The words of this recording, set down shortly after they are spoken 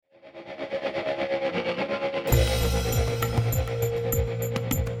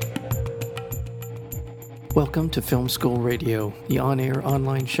Welcome to Film School Radio, the on-air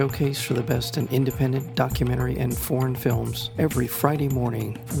online showcase for the best in independent documentary and foreign films, every Friday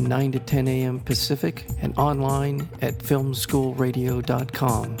morning from 9 to 10 a.m. Pacific and online at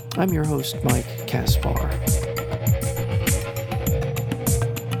filmschoolradio.com. I'm your host, Mike Kaspar.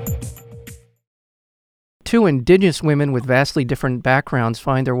 Two Indigenous women with vastly different backgrounds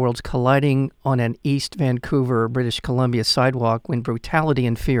find their worlds colliding on an East Vancouver, British Columbia sidewalk when brutality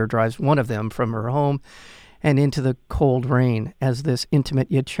and fear drives one of them from her home and into the cold rain. As this intimate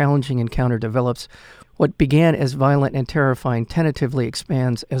yet challenging encounter develops, what began as violent and terrifying tentatively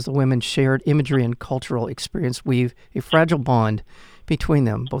expands as the women's shared imagery and cultural experience weave a fragile bond between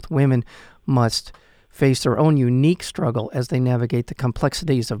them. Both women must face their own unique struggle as they navigate the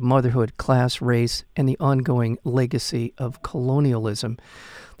complexities of motherhood, class, race, and the ongoing legacy of colonialism.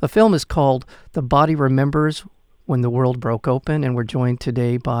 The film is called The Body Remembers When the World Broke Open, and we're joined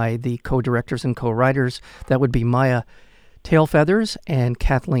today by the co-directors and co-writers. That would be Maya Tailfeathers and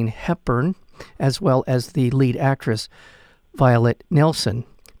Kathleen Hepburn, as well as the lead actress, Violet Nelson.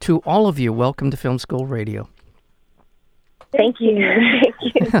 To all of you, welcome to Film School Radio. Thank you. Thank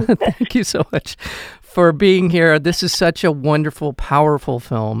you. Thank you so much for being here. This is such a wonderful, powerful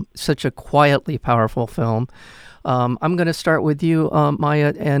film, such a quietly powerful film. I'm going to start with you,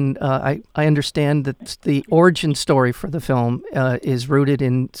 Maya, and I understand that the origin story for the film is rooted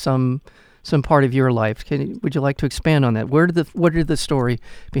in some part of your life. Would you like to expand on that? Where did the story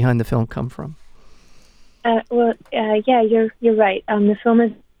behind the film come from? Yeah, you're right. The film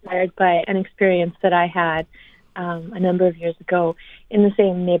is inspired by an experience that I had a number of years ago in the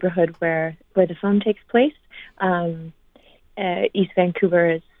same neighborhood where the film takes place. East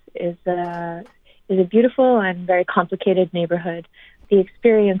Vancouver is a beautiful and very complicated neighborhood. The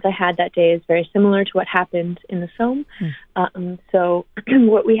experience I had that day is very similar to what happened in the film. So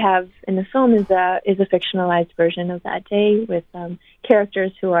what we have in the film is a fictionalized version of that day with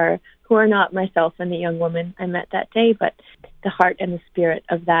characters who are not myself and the young woman I met that day, but the heart and the spirit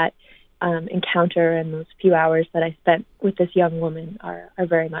of that encounter and those few hours that I spent with this young woman are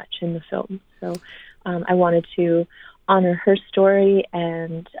very much in the film. So I wanted to honor her story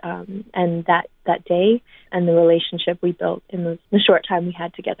and that day and the relationship we built in the short time we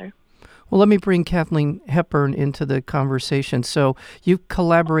had together. Well, let me bring Kathleen Hepburn into the conversation. So you've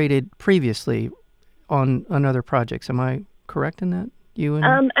collaborated previously on other projects. Am I correct in that? You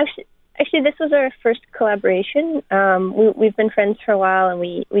and Actually, this was our first collaboration. We've been friends for a while, and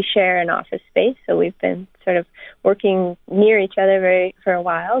we share an office space, so we've been sort of working near each other for a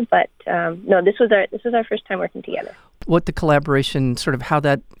while. But no, this was our first time working together. What the collaboration, sort of how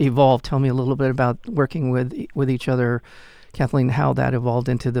that evolved. Tell me a little bit about working with each other, Kathleen. How that evolved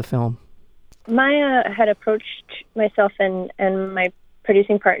into the film. Maya had approached myself and my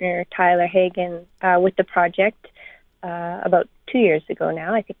producing partner Tyler Hagen with the project about 2 years ago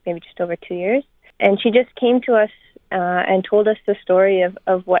now. I think maybe just over 2 years. And she just came to us and told us the story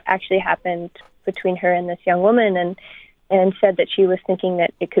of what actually happened between her and this young woman, and said that she was thinking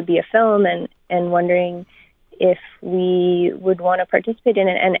that it could be a film and wondering if we would want to participate in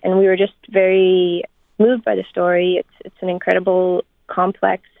it. And we were just very moved by the story. It's an incredible,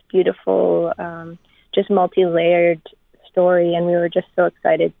 complex, beautiful, just multi-layered story, and we were just so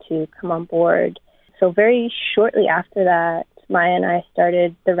excited to come on board. So very shortly after that, Maya and I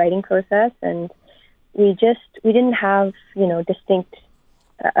started the writing process, and we didn't have, distinct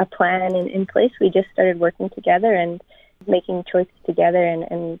a plan in place. We just started working together and making choices together,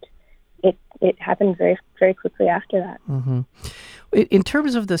 and it happened very, very quickly after that. Mm-hmm. In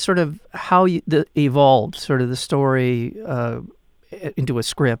terms of the sort of how evolved sort of the story into a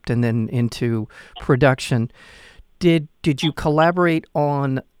script and then into production, Did you collaborate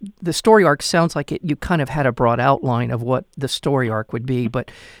on the story arc? Sounds like you kind of had a broad outline of what the story arc would be, but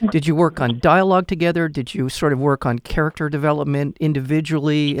did you work on dialogue together? Did you sort of work on character development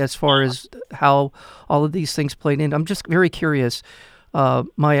individually as far as how all of these things played in? I'm just very curious,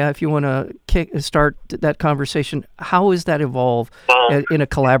 Maya, if you want to start that conversation, how has that evolved in a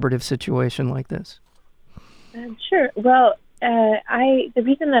collaborative situation like this? Sure. Well, the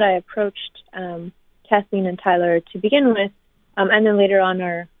reason that I approached Kathleen and Tyler to begin with, and then later on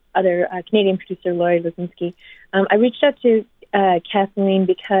our other Canadian producer, Laurie Luzinski, I reached out to Kathleen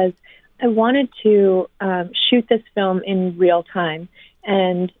because I wanted to shoot this film in real time.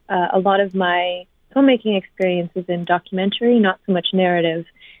 And a lot of my filmmaking experience is in documentary, not so much narrative.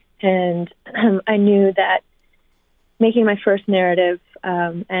 And I knew that making my first narrative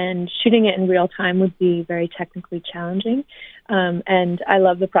and shooting it in real time would be very technically challenging. And I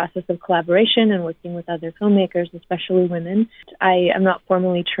love the process of collaboration and working with other filmmakers, especially women. I am not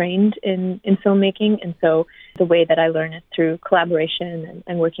formally trained in filmmaking, and so the way that I learn is through collaboration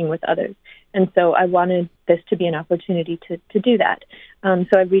and working with others. And so I wanted this to be an opportunity to do that.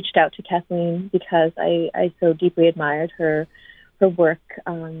 So I reached out to Kathleen because I so deeply admired her work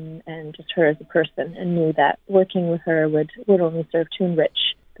and just her as a person, and knew that working with her would only serve to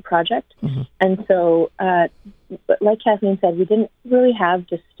enrich the project. Mm-hmm. And so, like Kathleen said, we didn't really have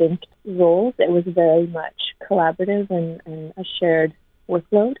distinct roles. It was very much collaborative and a shared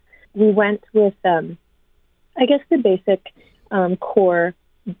workload. We went with, I guess, the basic core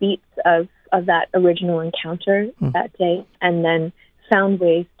beats of that original encounter that day, and then found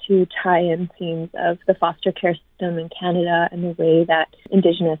ways to tie in themes of the foster care system in Canada and the way that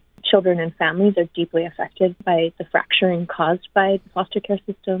Indigenous children and families are deeply affected by the fracturing caused by the foster care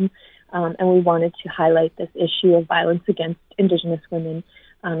system. And we wanted to highlight this issue of violence against Indigenous women.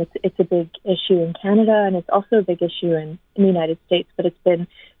 It's a big issue in Canada, and it's also a big issue in the United States, but it's been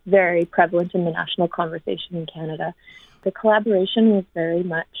very prevalent in the national conversation in Canada. The collaboration was very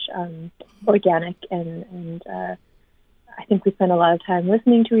much organic, and I think we spent a lot of time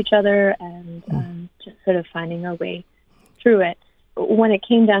listening to each other and just sort of finding our way through it. When it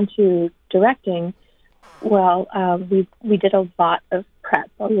came down to directing, well, we did a lot of prep,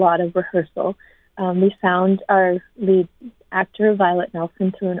 a lot of rehearsal. We found our lead actor, Violet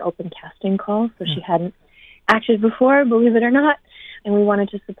Nelson, through an open casting call, so she hadn't acted before, believe it or not, and we wanted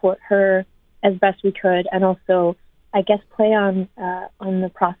to support her as best we could, and also, I guess, play on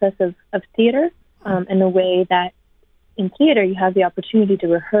the process of theater and the way that in theater you have the opportunity to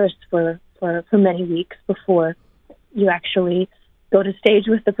rehearse for many weeks before you actually go to stage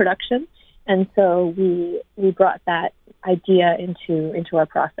with the production. And so we brought that idea into our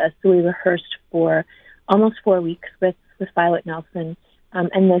process. So we rehearsed for almost 4 weeks with Violet Nelson,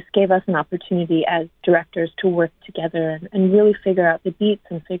 and this gave us an opportunity as directors to work together and really figure out the beats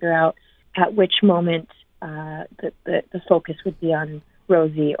and figure out at which moment the focus would be on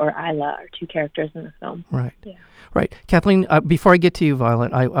Rosie or Isla, our two characters in the film. Right. Yeah. Right. Kathleen, before I get to you,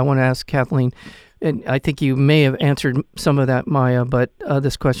 Violet, I want to ask Kathleen, and I think you may have answered some of that, Maya, but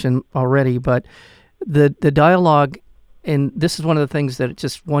this question already, but the dialogue, and this is one of the things that is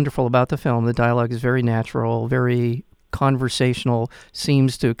just wonderful about the film, the dialogue is very natural, very conversational,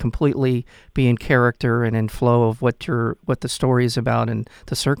 seems to completely be in character and in flow of what the story is about and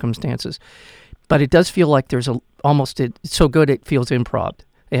the circumstances. But it does feel like there's it's so good it feels improv.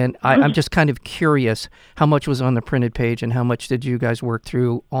 And I'm just kind of curious, how much was on the printed page and how much did you guys work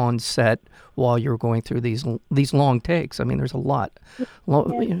through on set while you were going through these long takes? I mean, there's a lot.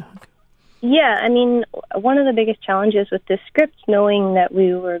 Yeah, I mean, one of the biggest challenges with this script, knowing that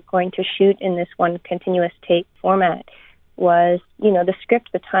we were going to shoot in this one continuous take format, was, the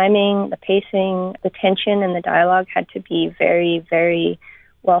script, the timing, the pacing, the tension, and the dialogue had to be very, very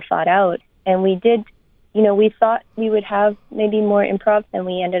well thought out. And we did, we thought we would have maybe more improv than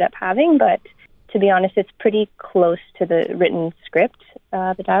we ended up having, but to be honest, it's pretty close to the written script,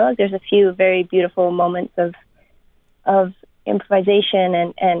 the dialogue. There's a few very beautiful moments of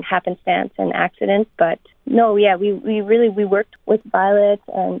improvisation and happenstance and accidents, but no, yeah, we worked with Violet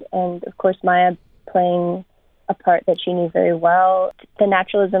and of course Maya playing a part that she knew very well. The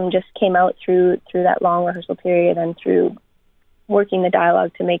naturalism just came out through that long rehearsal period and through working the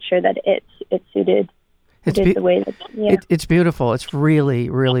dialogue to make sure that it suited the way that, yeah. It's beautiful. It's really,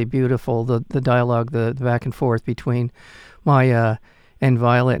 really beautiful, the dialogue, the back and forth between Maya and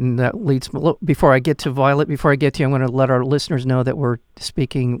Violet, and that leads. Before I get to Violet, before I get to you, I'm going to let our listeners know that we're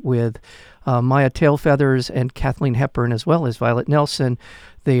speaking with Maya Tailfeathers and Kathleen Hepburn, as well as Violet Nelson.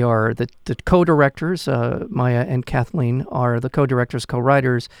 They are the co-directors. Maya and Kathleen are the co-directors,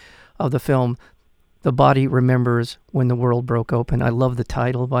 co-writers of the film The Body Remembers When the World Broke Open. I love the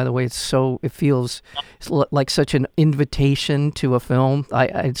title, by the way. It feels like such an invitation to a film.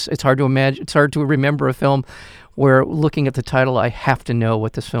 It's hard to imagine. It's hard to remember a film where, looking at the title, I have to know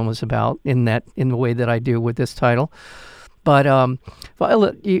what this film is about in the way that I do with this title. But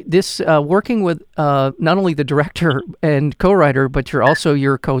Violet, working with not only the director and co-writer, but you're also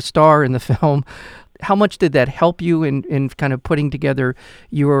your co-star in the film. How much did that help you in kind of putting together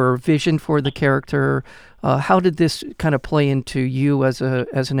your vision for the character? How did this kind of play into you as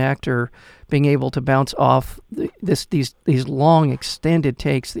an actor, being able to bounce off these long extended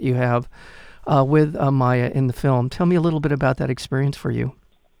takes that you have with Maya in the film? Tell me a little bit about that experience for you.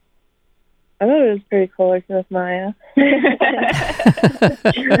 I thought it was pretty cool working with Maya.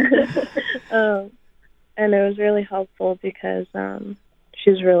 And it was really helpful because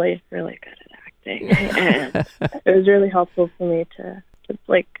she's really, really good at acting, and it was really helpful for me to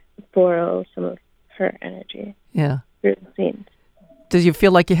like borrow some of her energy. Yeah. Through the scenes. Does you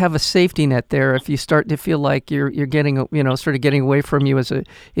feel like you have a safety net there if you start to feel like you're getting, sort of getting away from you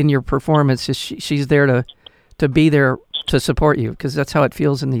in your performance? She's there to be there to support you, because that's how it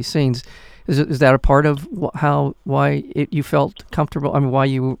feels in these scenes. Is that a part of why you felt comfortable? I mean, why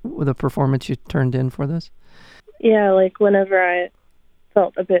the performance you turned in for this? Yeah, like whenever I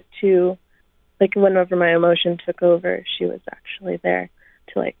felt a bit too, like whenever my emotion took over, she was actually there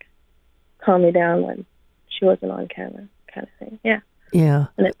to like calm me down when she wasn't on camera, kind of thing. Yeah. Yeah.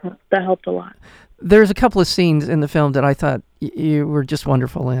 And that helped a lot. There's a couple of scenes in the film that I thought you were just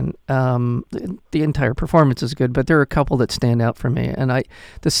wonderful in. The entire performance is good, but there are a couple that stand out for me. And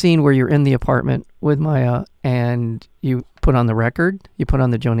the scene where you're in the apartment with Maya and you put on the record, you put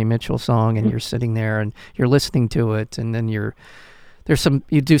on the Joni Mitchell song, and you're sitting there and you're listening to it, and then you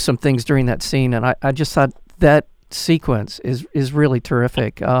do some things during that scene, and I just thought that sequence is really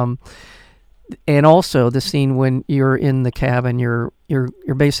terrific. And also the scene when you're in the cab and you're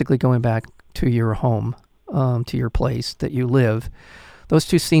basically going back to your home, to your place that you live. Those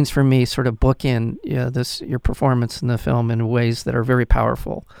two scenes for me sort of bookend your performance in the film in ways that are very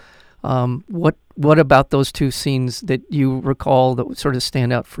powerful. What about those two scenes that you recall that sort of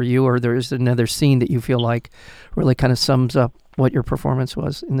stand out for you, or there's another scene that you feel like really kind of sums up what your performance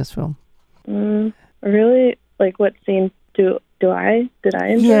was in this film? Really, like what scene did I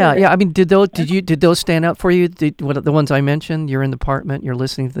enjoy? Yeah. I mean, did those stand out for you? The ones I mentioned? You're in the apartment, you're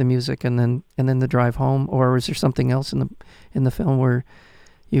listening to the music, and then the drive home, or is there something else in the film where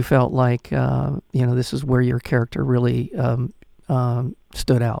you felt like this is where your character really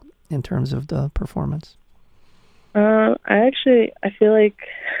stood out in terms of the performance? I feel like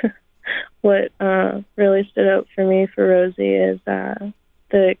what really stood out for me for Rosie is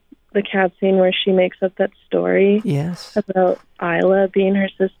the cab scene where she makes up that story. Yes. About Isla being her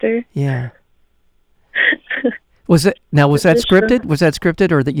sister. Yeah. Was that scripted? Was that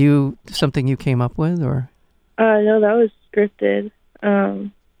scripted, or something you came up with, or? No, that was scripted.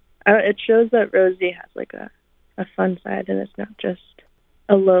 It shows that Rosie has like a fun side, and it's not just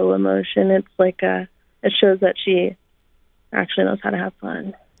a low emotion. It's like it shows that she actually knows how to have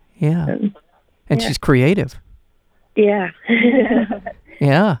fun. Yeah. And she's creative. Yeah.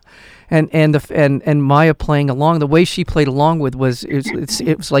 Yeah, and Maya playing along, the way she played along with it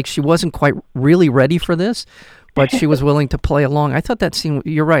was like she wasn't quite really ready for this, but she was willing to play along. I thought that scene.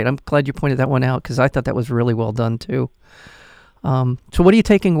 You're right. I'm glad you pointed that one out, because I thought that was really well done too. So what are you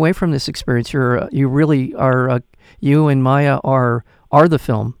taking away from this experience? You really are. You and Maya are the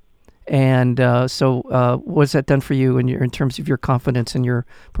film, and so what's that done for you in terms of your confidence and your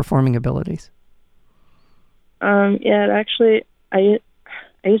performing abilities? Yeah, actually, I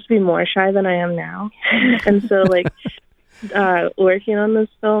used to be more shy than I am now, and so like working on this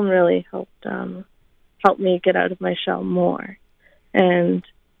film really helped me get out of my shell more, and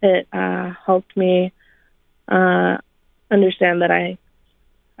it helped me understand that I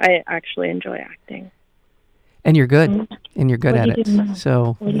actually enjoy acting. And you're good, and you're good at it.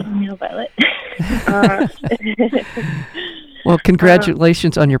 So what do you know about it? Well,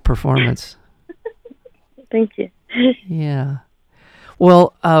 congratulations on your performance. Thank you. Yeah.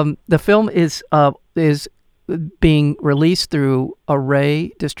 Well, the film is being released through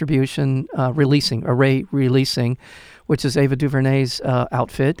Array Distribution, Array Releasing, which is Ava DuVernay's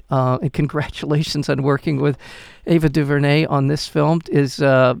outfit. And congratulations on working with Ava DuVernay on this film.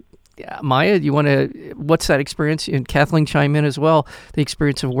 Maya, what's that experience? And Kathleen, chime in as well. The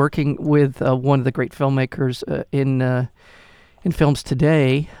experience of working with one of the great filmmakers in films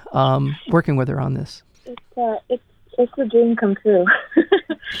today, working with her on this. It's a dream come true.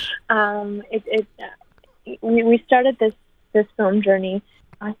 We started this film journey,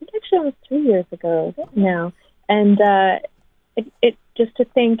 I think actually almost 3 years ago now, and it just to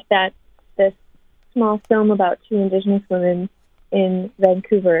think that this small film about two Indigenous women in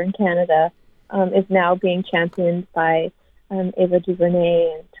Vancouver in Canada is now being championed by Ava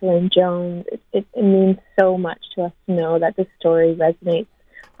DuVernay and Tulane Jones. It means so much to us to know that this story resonates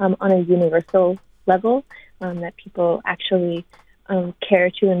on a universal level, that people actually care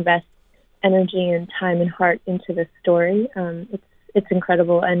to invest energy and time and heart into this story. It's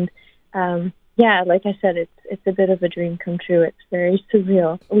incredible, and yeah, like I said, it's a bit of a dream come true. It's very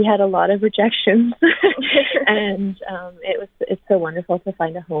surreal. We had a lot of rejections, and it's so wonderful to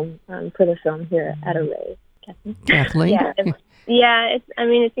find a home for the film here at Array. Kathleen?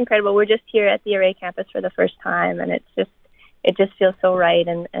 It's incredible. We're just here at the Array campus for the first time, and it just feels so right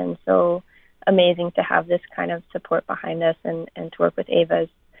and so amazing to have this kind of support behind us and to work with Ava's.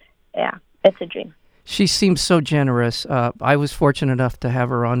 Yeah, it's a dream. She seems so generous. I was fortunate enough to have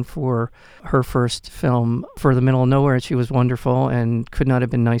her on for her first film, For the Middle of Nowhere. She was wonderful and could not have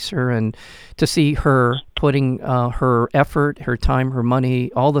been nicer. And to see her putting her effort, her time, her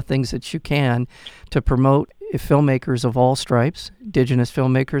money, all the things that you can to promote filmmakers of all stripes, Indigenous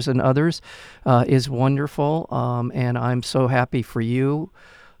filmmakers and others, is wonderful. And I'm so happy for you,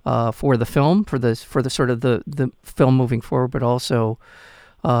 for the film, for the sort of the film moving forward, but also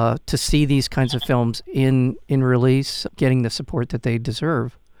to see these kinds of films in release, getting the support that they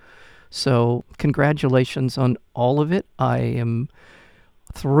deserve. So congratulations on all of it. I am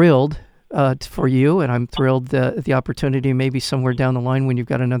thrilled for you, and I'm thrilled the opportunity maybe somewhere down the line when you've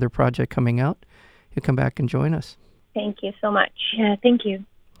got another project coming out, you'll come back and join us. Thank you so much. Yeah, thank you.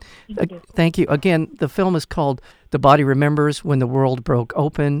 Thank you. Again, the film is called The Body Remembers When the World Broke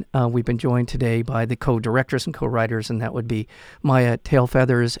Open. We've been joined today by the co-directors and co-writers, and that would be Maya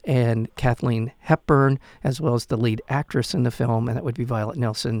Tailfeathers and Kathleen Hepburn, as well as the lead actress in the film, and that would be Violet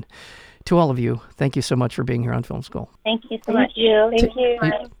Nelson. To all of you, thank you so much for being here on Film School. Thank you so much. Thank you.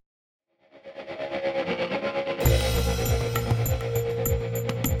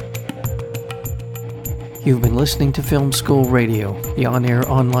 You've been listening to Film School Radio, the on-air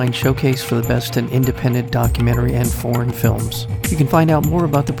online showcase for the best in independent documentary and foreign films. You can find out more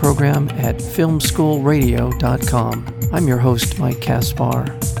about the program at filmschoolradio.com. I'm your host, Mike Kaspar.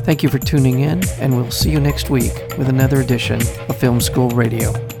 Thank you for tuning in, and we'll see you next week with another edition of Film School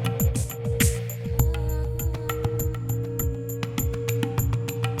Radio.